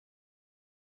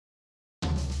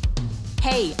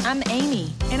Hey, I'm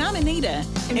Amy. And I'm Anita.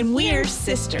 And we're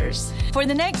sisters. For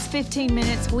the next 15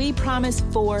 minutes, we promise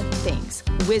 4 things.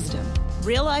 Wisdom,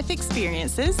 Real life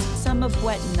experiences. some of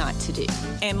what not to do.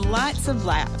 And lots of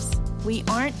laughs. We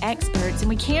aren't experts and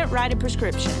we can't write a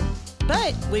prescription.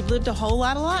 But we've lived a whole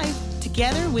lot of life.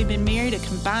 Together, we've been married a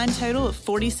combined total of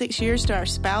 46 years to our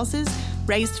spouses,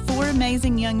 raised 4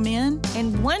 amazing young men.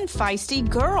 And 1 feisty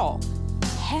girl.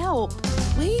 Help.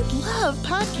 We love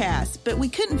podcasts, but we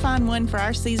couldn't find one for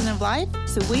our season of life,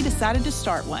 so we decided to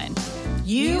start one.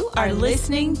 You are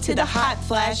listening to the Hot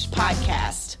Flash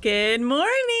Podcast. Good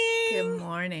morning. Good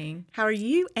morning. How are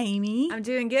you, Amy? I'm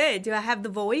doing good. Do I have the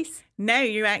voice? No,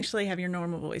 you actually have your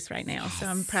normal voice right now, so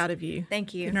I'm proud of you.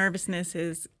 Thank you. Your nervousness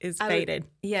is faded.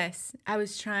 Yes, I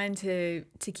was trying to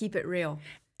keep it real.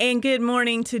 And good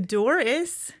morning to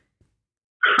Doris.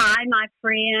 Hi, my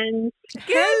friends.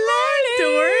 Hello,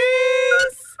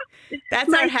 Doris. That's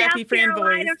My our happy South friend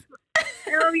Carolina voice.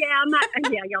 Oh,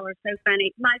 yeah. Y'all are so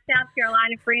funny. My South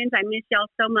Carolina friends, I miss y'all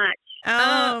so much.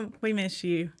 Oh, we miss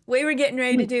you. We were getting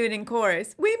ready to do it in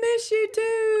chorus. We miss you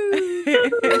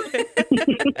too.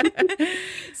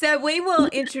 So we will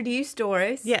introduce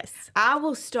Doris. Yes. I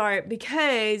will start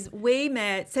because we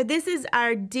met. So this is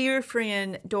our dear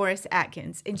friend, Doris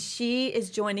Atkins, and she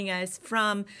is joining us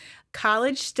from,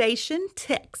 College Station,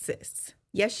 Texas.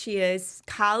 yes, she is,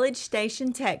 College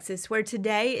Station, Texas, where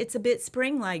today it's a bit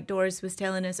spring-like. Doris was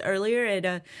telling us earlier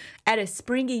at a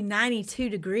springy 92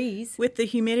 degrees. With the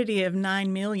humidity of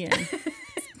 9 million.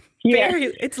 Yeah.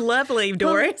 It's lovely,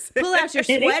 Doris. Pull out your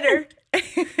sweater.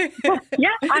 Yeah,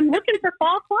 I'm looking for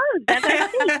fall clothes.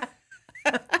 That's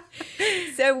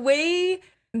So we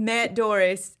met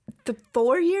Doris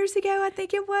 4 years ago, I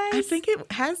think it was. I think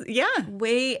it has, yeah.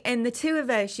 We and the two of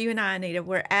us, you and I, Anita,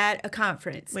 were at a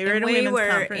conference. We were and at a women's we were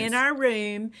conference. in our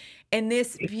room, and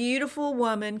this beautiful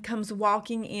woman comes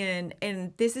walking in,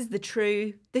 and this is the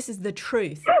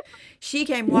truth. She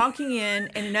came walking in,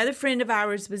 and another friend of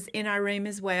ours was in our room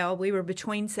as well. We were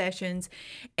between sessions,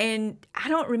 and I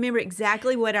don't remember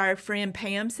exactly what our friend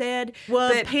Pam said.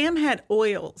 Well, but Pam had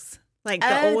oils. Like the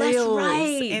Oh, that's oils.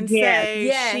 right. And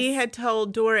Yes. so she had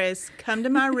told Doris, come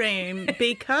to my room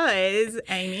because,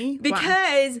 Amy. why?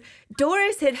 Because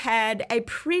Doris had had a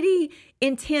pretty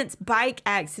intense bike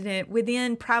accident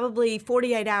within probably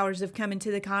 48 hours of coming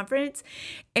to the conference.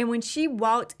 And when she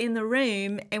walked in the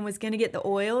room and was going to get the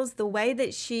oils, the way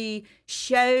that she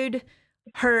showed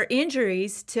her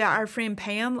injuries to our friend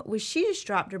Pam was she just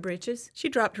dropped her britches. She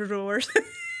dropped her drawers.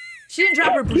 She didn't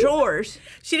drop her drawers.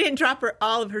 She didn't drop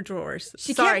all of her drawers.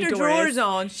 She Sorry, kept her Doris. drawers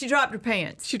on. She dropped her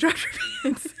pants. She dropped her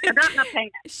pants. I got my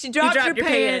pants. She dropped her dropped your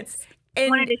pants. I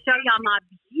wanted to show y'all my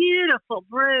beautiful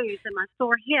bruise and my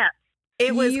sore hip.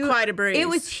 It was quite a bruise. It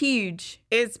was huge.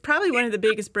 It's probably one of the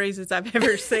biggest bruises I've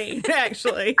ever seen,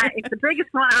 actually. It's the biggest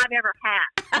one I've ever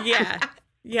had.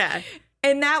 Yeah.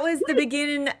 And that was the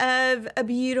beginning of a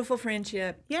beautiful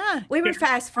friendship. Yeah. We were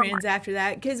fast friends after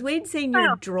that because we'd seen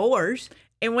your drawers.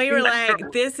 And we were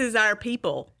like, this is our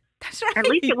people. That's right. At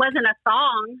least it wasn't a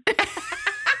thong.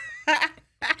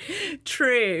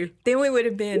 True. Then we would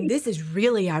have been, this is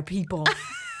really our people.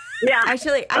 Yeah.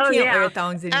 Actually, I Oh, can't yeah. wear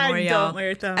thongs anymore, I y'all. don't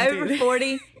wear thongs Over either.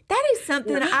 40. That is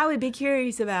something I would be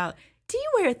curious about. Do you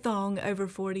wear a thong over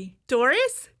 40?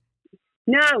 Doris?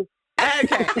 No.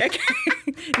 Okay.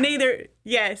 Neither.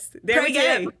 Yes. There we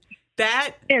Pro go.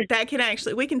 That can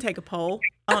actually, we can take a poll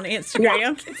on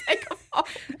Instagram.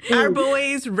 Our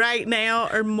boys right now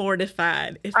are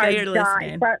mortified if they are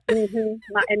listening.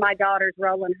 And my daughter's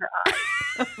rolling her eyes.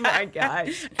 Oh, my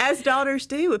gosh. As daughters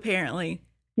do, apparently.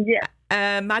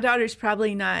 Yeah. My daughter's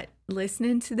probably not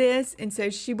listening to this, and so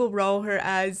she will roll her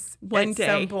eyes One at day.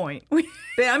 some point.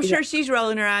 But I'm sure she's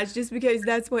rolling her eyes just because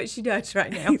that's what she does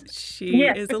right now. She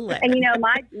is 11. And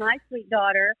my sweet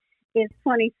daughter is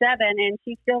 27, and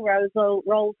she still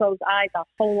rolls those eyes a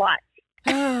whole lot.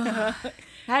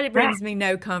 That brings me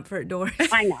no comfort, Doris.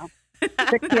 I know.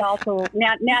 But she also,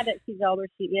 now that she's older,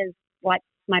 she is like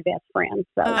my best friend.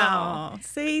 So Oh,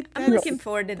 see, I'm looking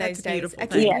forward to those that's a days. beautiful I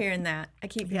keep thing. hearing that.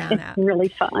 it's really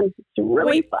fun. It's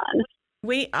really fun.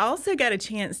 We also got a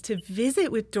chance to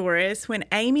visit with Doris when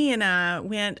Amy and I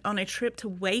went on a trip to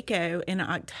Waco in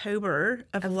October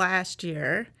of last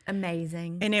year.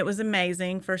 Amazing. And it was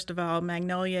amazing. First of all,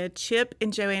 Magnolia, Chip,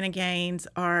 and Joanna Gaines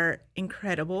are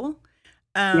incredible.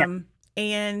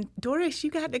 And Doris,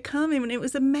 you got to come and it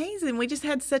was amazing. We just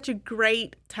had such a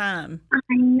great time. I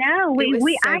know.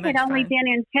 I had only been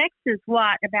in Texas,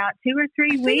 about 2 or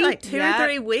 3 weeks? Like 2 or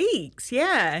 3 weeks.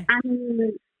 Yeah.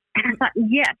 And I thought,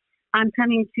 yes, I'm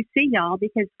coming to see y'all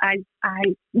because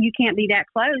you can't be that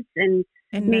close and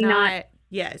me not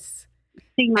yes.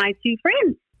 see my two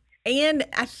friends. And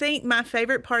I think my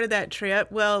favorite part of that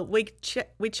trip, well, we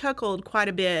chuckled quite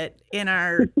a bit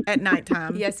at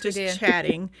nighttime, Yes, we just did.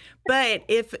 chatting. But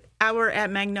if I were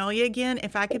at Magnolia again,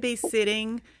 if I could be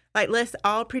sitting, like let's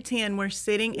all pretend we're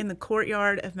sitting in the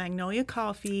courtyard of Magnolia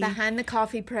Coffee, Behind the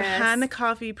coffee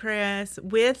press.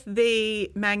 with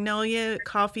the Magnolia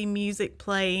Coffee music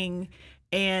playing,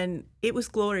 and it was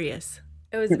glorious.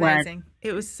 It was It was. amazing.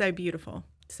 It was so beautiful.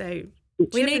 So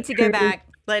We need to go back.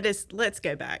 let's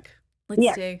go back. Let's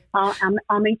Yes. do.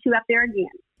 I'll meet you up there again.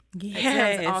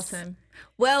 That sounds awesome.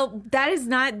 Well, that is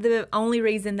not the only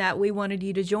reason that we wanted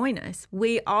you to join us.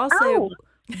 We also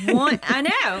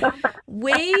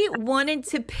we wanted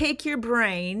to pick your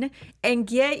brain and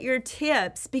get your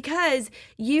tips because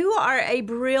you are a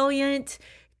brilliant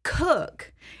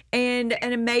cook and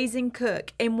an amazing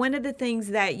cook. And one of the things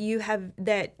that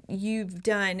you've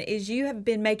done is you have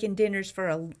been making dinners for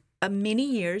a many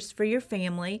years for your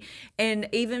family and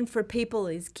even for people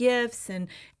as gifts and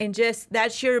just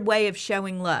that's your way of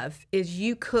showing love is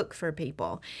you cook for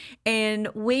people. And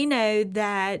we know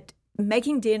that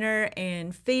making dinner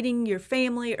and feeding your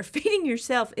family or feeding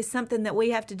yourself is something that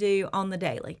we have to do on the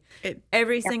daily.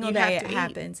 Every single day it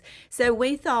happens. So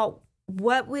we thought,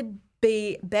 what would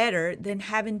be better than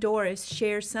having Doris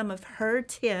share some of her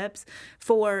tips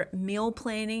for meal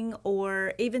planning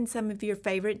or even some of your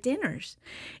favorite dinners.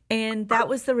 And that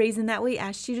was the reason that we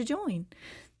asked you to join.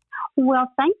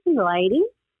 Well, thank you, lady.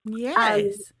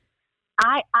 Yes.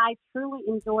 I truly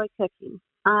enjoy cooking.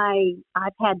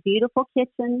 I've had beautiful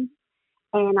kitchens,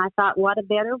 and I thought, what a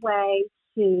better way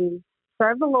to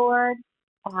serve the Lord,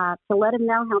 to let Him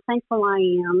know how thankful I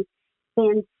am,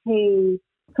 than to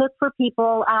cook for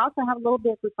people. I also have a little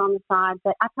business on the side,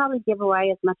 but I probably give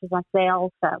away as much as I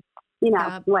sell, so,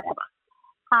 whatever.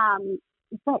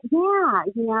 But yeah,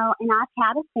 and I've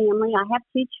had a family. I have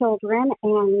 2 children,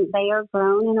 and they are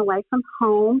grown and away from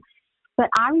home. But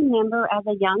I remember as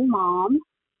a young mom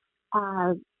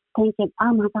thinking,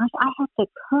 oh my gosh, I have to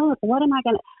cook. What am I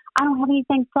going to, I don't have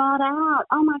anything thought out.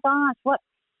 Oh my gosh, what?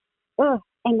 Ugh.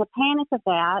 And the panic of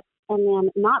that, and then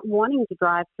not wanting to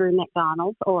drive through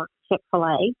McDonald's or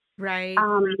Chick-fil-A. Right.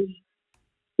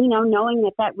 Knowing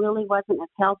that really wasn't as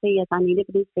healthy as I needed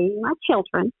to be feeding my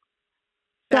children.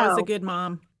 That was a good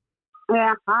mom.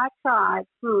 Yeah, I tried.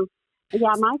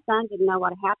 Yeah, my son didn't know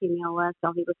what a Happy Meal was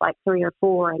until he was like 3 or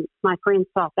 4, and my friends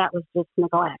thought that was just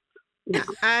neglect.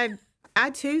 I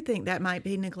too think that might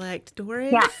be neglect,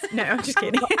 Doris. Yeah. No, I'm just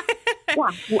kidding. Yeah.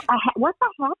 What's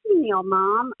a Happy Meal,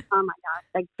 Mom? Oh my gosh,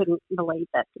 they couldn't believe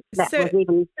that was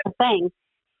even a thing.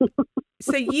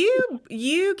 So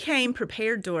you came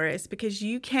prepared, Doris, because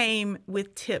you came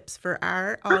with tips for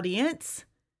our audience.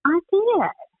 I did.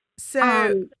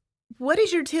 So what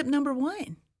is your tip number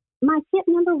 1? My tip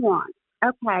number 1.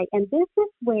 Okay, and this is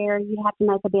where you have to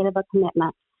make a bit of a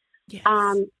commitment. Yes.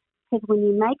 Because when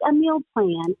you make a meal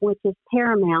plan, which is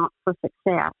paramount for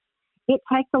success, it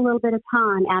takes a little bit of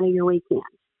time out of your weekend.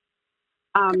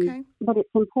 Okay. But it's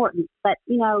important. But,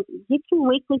 get your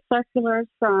weekly circulars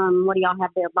from, what do y'all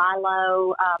have there?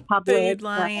 Bilo, Publix. Food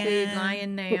Lion. Food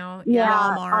Lion now. Yeah,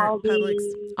 Walmart, Aldi,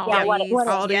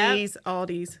 Publix.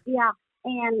 Aldi's. Yeah,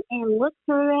 and look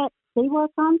through it. See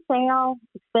what's on sale,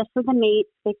 especially the meats,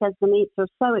 because the meats are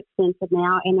so expensive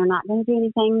now, and they're not going to do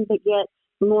anything but get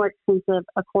more expensive,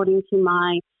 according to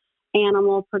my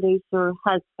animal producer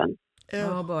husband.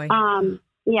 Oh boy.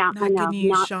 Yeah, Not I know. good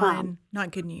news, Not Sean. fun.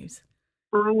 Not good news.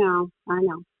 I know.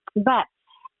 But,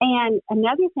 and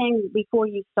another thing before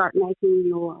you start making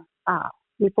your,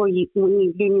 when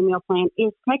you do your meal plan,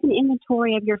 is take an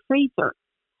inventory of your freezer.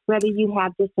 Whether you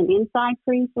have just an inside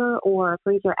freezer or a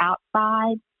freezer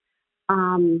outside,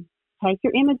 take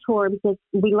your inventory, because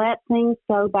we let things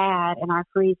go bad in our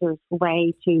freezers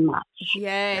way too much.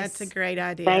 Yes. That's a great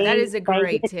idea. That is a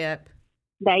great tip.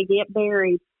 They get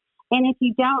buried. And if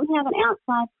you don't have an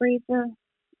outside freezer,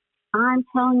 I'm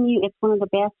telling you, it's one of the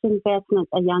best investments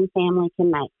a young family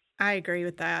can make. I agree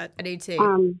with that. I do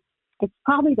too. It's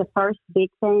probably the first big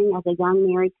thing as a young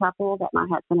married couple that my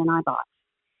husband and I bought.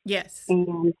 Yes.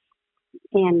 And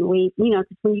we, because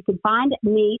when you can find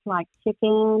meat like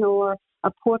chicken or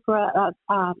a pork, I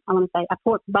want to say a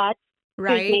pork butt.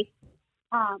 Right.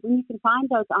 When you can find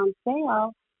those on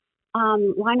sale,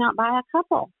 why not buy a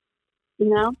couple?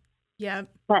 Yeah.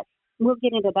 But we'll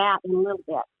get into that in a little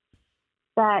bit.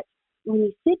 But when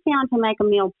you sit down to make a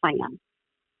meal plan,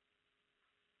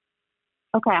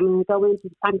 okay, I'm going to go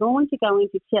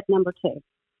into tip number 2.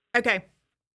 Okay.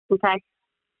 Okay.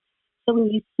 So when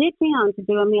you sit down to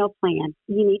do a meal plan,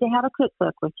 you need to have a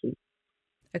cookbook with you.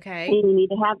 Okay. And you need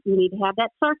to have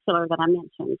that circular that I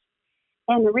mentioned.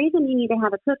 And the reason you need to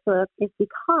have a cookbook is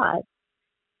because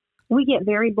we get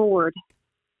very bored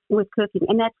with cooking.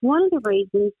 And that's one of the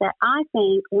reasons that I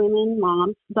think women,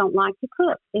 moms, don't like to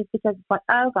cook, is because it's like,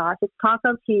 oh gosh, it's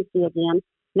Taco Tuesday again.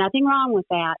 Nothing wrong with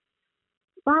that.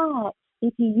 But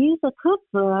if you use a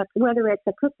cookbook, whether it's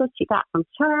a cookbook you got from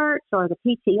church or the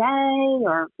PTA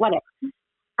or whatever,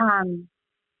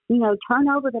 turn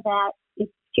over to that, if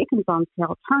chicken's on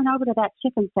sale, turn over to that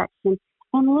chicken section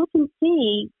and look and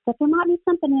see that there might be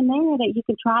something in there that you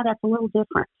can try that's a little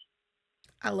different.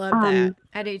 I love that.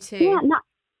 I do too.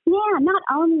 Not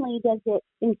only does it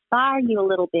inspire you a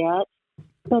little bit,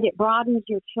 but it broadens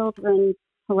your children's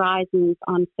horizons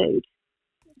on food.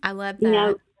 I love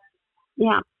that.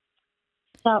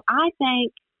 So I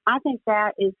think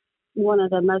that is one of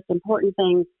the most important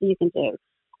things you can do.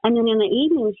 And then in the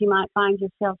evenings, you might find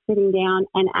yourself sitting down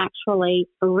and actually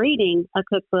reading a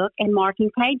cookbook and marking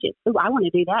pages. Ooh, I want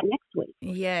to do that next week.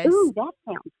 Yes. Ooh, that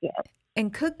sounds good.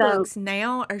 And cookbooks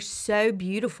now are so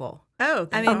beautiful. Oh,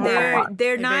 I mean,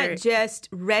 they're not just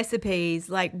recipes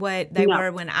like what they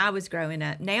were when I was growing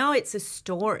up. Now it's a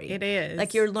story. It is.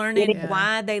 Like you're learning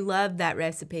why they love that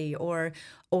recipe or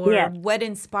what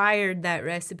inspired that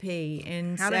recipe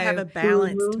and how to have a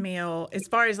balanced meal as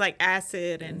far as like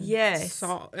acid and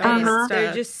salt.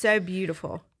 They're just so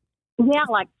beautiful. Yeah,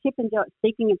 like Chip and Jo.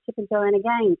 Speaking of Chip and Joanna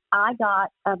Gaines, I got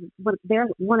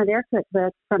one of their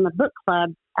cookbooks from a book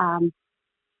club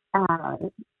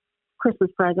Christmas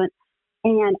present,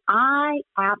 and I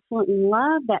absolutely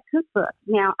love that cookbook.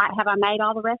 Now, have I made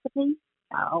all the recipes?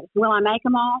 No. Will I make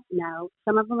them all? No.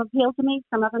 Some of them appeal to me,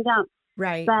 some of them don't.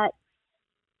 Right. But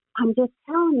I'm just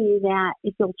telling you that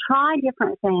if you'll try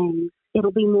different things,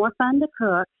 it'll be more fun to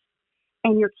cook.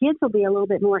 And your kids will be a little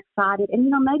bit more excited. And,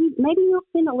 maybe you'll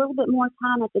spend a little bit more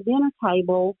time at the dinner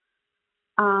table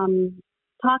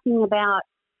talking about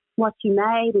what you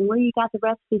made and where you got the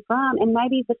recipe from. And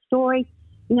maybe the story,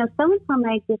 so-and-so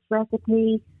made this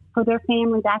recipe for their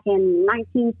family back in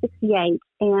 1968,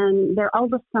 and their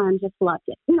oldest son just loved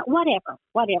it. Whatever.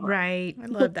 Right. I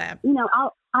love that.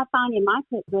 I find in my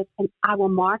cookbook, and I will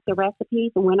mark the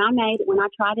recipes, and when I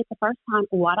tried it the first time,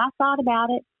 what I thought about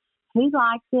it, who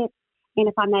liked it, and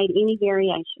if I made any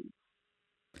variations.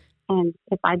 And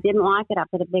if I didn't like it, I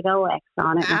put a big old X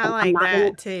on it. I like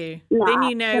that too. Then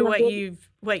you know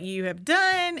what you have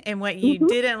done and what you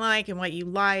didn't like and what you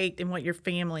liked and what your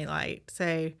family liked.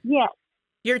 So yes.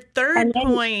 Your third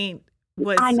point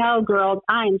was, I know, girls.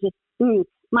 I am just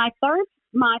my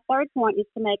third point is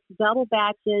to make double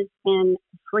batches and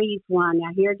freeze one. Now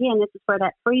here again, this is where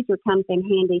that freezer comes in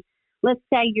handy. Let's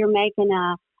say you're making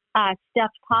a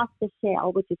stuffed pasta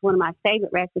shell, which is one of my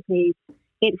favorite recipes.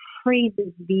 It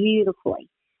freezes beautifully.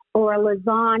 Or a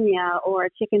lasagna or a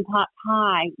chicken pot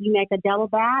pie. You make a double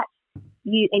batch.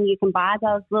 You can buy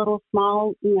those little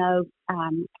small,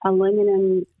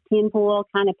 aluminum tinfoil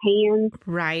kind of pans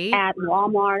at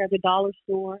Walmart or the dollar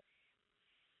store.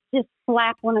 Just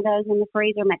slap one of those in the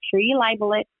freezer. Make sure you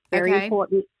label it. Very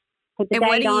important. Put the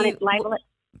date on it. Label it.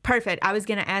 Perfect. I was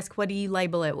going to ask, what do you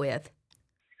label it with?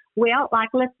 Well, like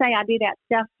let's say I do that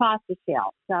stuffed pasta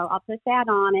shell. So I'll put that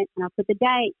on it, and I'll put the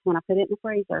date when I put it in the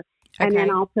freezer. And then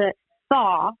I'll put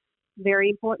thaw, very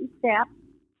important step,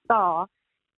 thaw,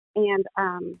 and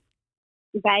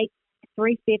bake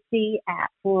 350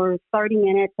 for 30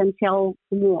 minutes until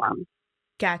warm.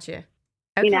 Gotcha.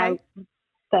 Okay.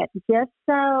 But just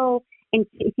so, and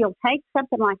if you'll take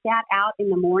something like that out in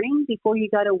the morning before you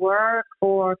go to work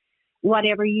or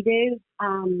whatever you do, I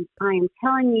am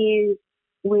telling you,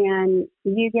 when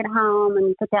you get home and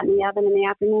you put that in the oven in the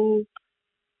afternoon,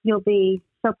 you'll be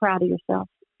so proud of yourself.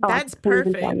 That's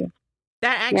perfect.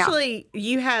 That actually,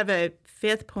 you have a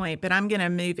fifth point, but I'm going to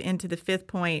move into the fifth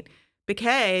point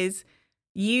because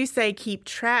you say keep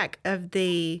track of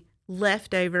the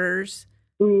leftovers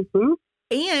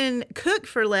and cook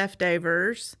for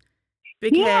leftovers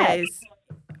because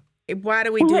why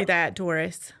do we do that,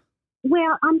 Doris?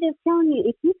 Well, I'm just telling you,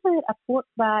 if you put a pork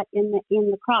butt in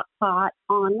the crock pot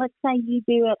on, let's say you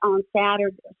do it on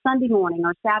Sunday morning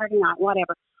or Saturday night,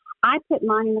 whatever. I put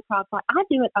mine in the crock pot. I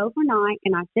do it overnight,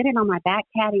 and I sit it on my back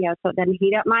patio so it doesn't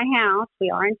heat up my house.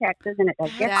 We are in Texas, and it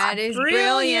does get hot. That is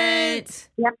brilliant.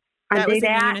 Yep. That was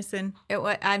in unison.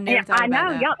 I've never thought about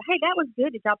that. Y'all, hey, that was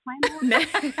good. Did y'all plan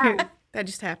that? No, that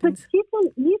just happens. But you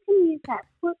can use that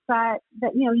pork butt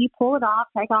that, you pull it off,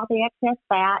 take all the excess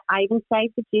fat. I even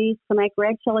save the juice to make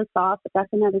red chili sauce, but that's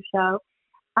another show.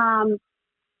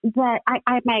 But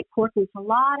I make pork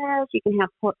enchiladas. You can have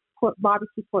pork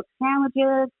barbecue pork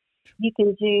sandwiches. You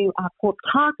can do pork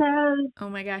tacos. Oh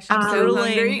my gosh, I'm so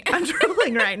hungry. I'm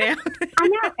drooling right now. I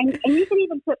know, and you can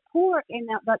even put pork in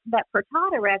that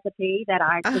frittata recipe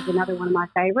is another one of my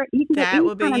favorites. You can that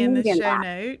will be in the show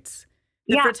notes.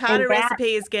 The frittata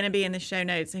recipe is going to be in the show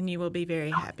notes, and you will be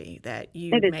very happy that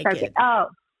you make it. Good. Oh,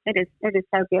 it is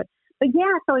so good. But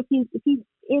yeah, so if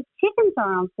chickens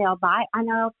are on sale, I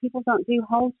know people don't do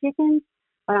whole chickens,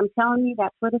 but I'm telling you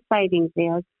that's where the savings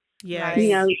is. Yes. You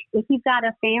know, if you've got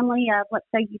a family of, let's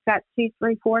say you've got 2,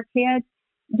 3, 4 kids,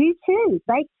 do 2.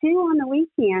 Bake 2 on the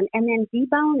weekend and then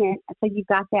debone it so you've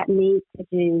got that meat to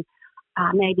do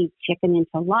maybe chicken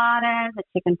enchiladas, a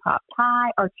chicken pot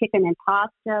pie, or chicken and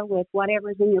pasta with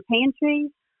whatever's in your pantry,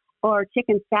 or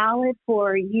chicken salad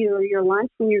for you or your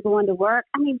lunch when you're going to work.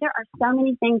 I mean, there are so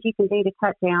many things you can do to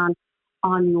cut down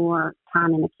on your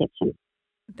time in the kitchen.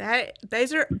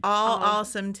 Those are all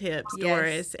awesome tips,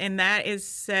 Doris. And that is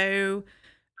so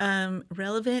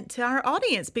relevant to our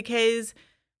audience because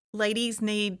ladies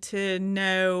need to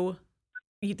know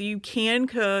you can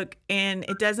cook and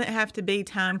it doesn't have to be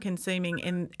time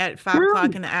consuming at 5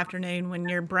 o'clock in the afternoon when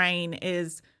your brain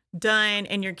is done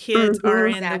and your kids are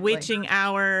in the witching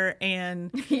hour and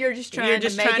you're just trying to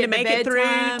make it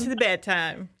through to the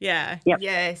bedtime. Yeah. Yep.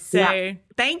 Yes. So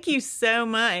thank you so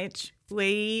much.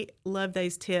 We love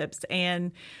those tips,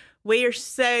 and we are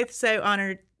so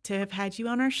honored to have had you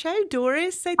on our show,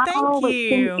 Doris. So thank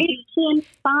you. It's been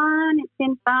fun. It's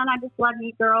been fun. I just love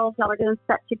you girls. Y'all are doing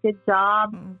such a good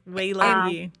job. We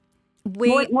love you.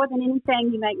 More than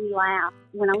anything, you make me laugh.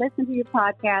 When I listen to your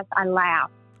podcast, I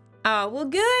laugh. Oh, well,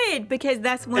 good, because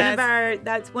that's one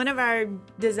of our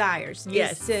desires.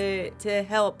 Yes, is to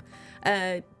help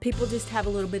people just have a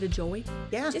little bit of joy.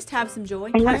 Yeah, just have some joy.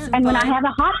 And when I have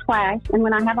a hot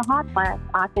flash,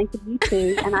 I think of you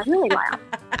too, and I really laugh.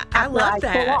 I love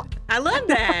that. I love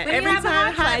that. When Every you have time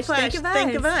a hot flash,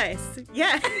 think of us.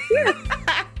 Yeah.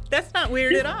 That's not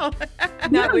weird at all.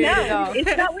 Not weird at all.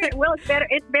 It's not weird. Well,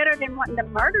 it's better than wanting to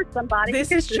murder somebody.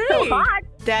 This is true. So hot.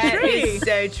 That is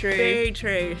so true. Very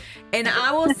true. And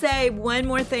I will say one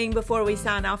more thing before we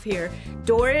sign off here.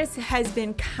 Doris has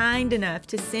been kind enough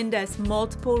to send us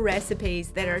multiple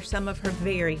recipes that are some of her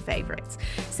very favorites.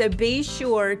 So be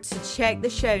sure to check the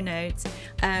show notes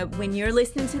when you're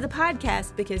listening to the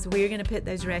podcast, because we're going to put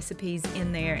those recipes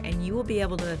in there and you will be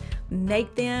able to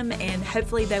make them, and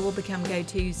hopefully they will become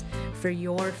go-tos for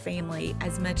your family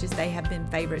as much as they have been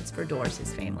favorites for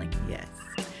Doris's family. Yes.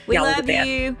 We love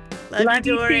you. Love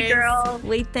you, Doris. Too, girls.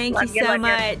 We thank you so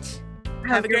much.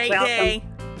 Have a great day.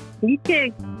 You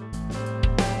too.